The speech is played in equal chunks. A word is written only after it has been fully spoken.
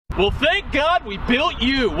Well, thank God we built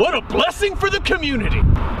you. What a blessing for the community.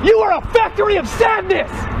 You are a factory of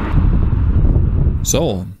sadness!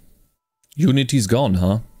 So, Unity's gone,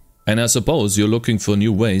 huh? And I suppose you're looking for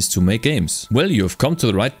new ways to make games. Well, you've come to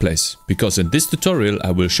the right place, because in this tutorial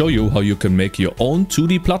I will show you how you can make your own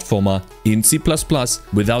 2D platformer in C++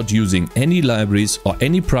 without using any libraries or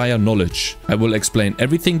any prior knowledge. I will explain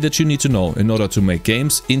everything that you need to know in order to make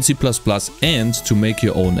games in C++ and to make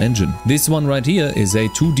your own engine. This one right here is a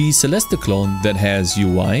 2D Celeste clone that has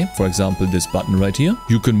UI, for example this button right here.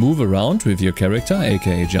 You can move around with your character,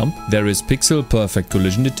 aka jump. There is pixel perfect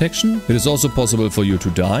collision detection. It is also possible for you to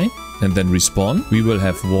die and then respawn. We will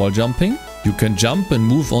have wall jumping. You can jump and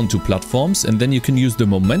move onto platforms, and then you can use the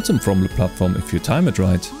momentum from the platform, if you time it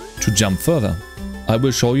right, to jump further. I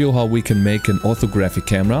will show you how we can make an orthographic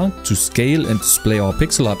camera to scale and display our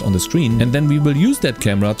pixel art on the screen, and then we will use that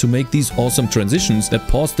camera to make these awesome transitions that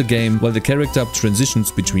pause the game while the character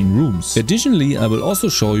transitions between rooms. Additionally, I will also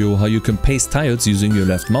show you how you can paste tiles using your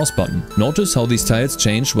left mouse button. Notice how these tiles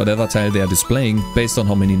change whatever tile they are displaying based on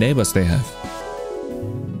how many neighbors they have.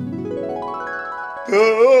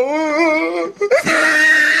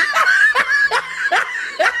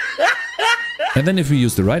 And then if we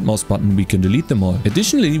use the right mouse button, we can delete them all.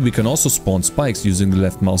 Additionally, we can also spawn spikes using the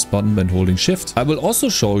left mouse button when holding shift. I will also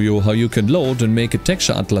show you how you can load and make a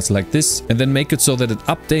texture atlas like this, and then make it so that it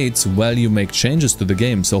updates while you make changes to the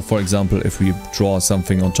game. So for example, if we draw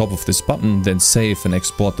something on top of this button, then save and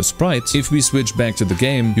export the sprite. If we switch back to the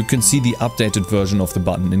game, you can see the updated version of the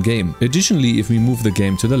button in game. Additionally, if we move the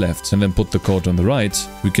game to the left and then put the code on the right,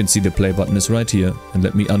 we can see the play button is right here. And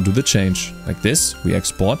let me undo the change. Like this, we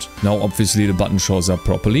export. Now obviously the button shows up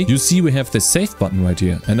properly. You see we have the save button right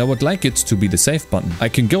here, and I would like it to be the save button. I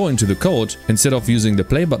can go into the code. Instead of using the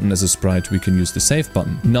play button as a sprite, we can use the save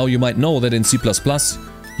button. Now you might know that in C++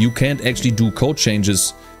 you can't actually do code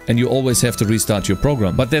changes and you always have to restart your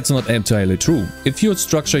program. But that's not entirely true. If you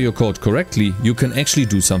structure your code correctly, you can actually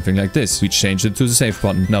do something like this. We change it to the save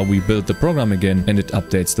button. Now we build the program again and it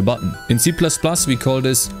updates the button. In C++ we call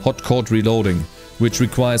this hot code reloading, which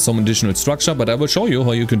requires some additional structure, but I will show you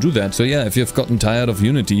how you can do that. So yeah, if you've gotten tired of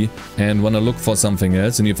Unity and want to look for something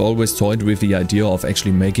else, and you've always toyed with the idea of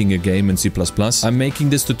actually making a game in C++, I'm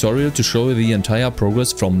making this tutorial to show you the entire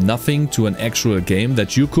progress from nothing to an actual game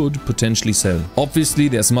that you could potentially sell. Obviously,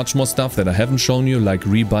 there's much more stuff that I haven't shown you, like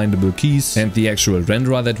rebindable keys and the actual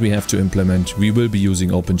renderer that we have to implement. We will be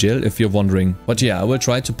using OpenGL if you're wondering. But yeah, I will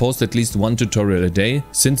try to post at least one tutorial a day.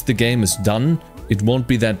 Since the game is done, it won't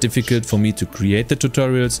be that difficult for me to create the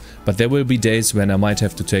tutorials, but there will be days when I might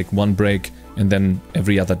have to take one break and then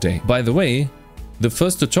every other day. By the way, the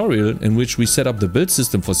first tutorial in which we set up the build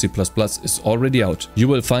system for C++ is already out. You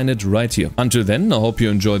will find it right here. Until then, I hope you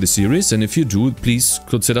enjoy the series, and if you do, please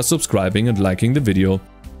consider subscribing and liking the video.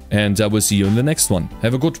 And I will see you in the next one.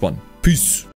 Have a good one. Peace!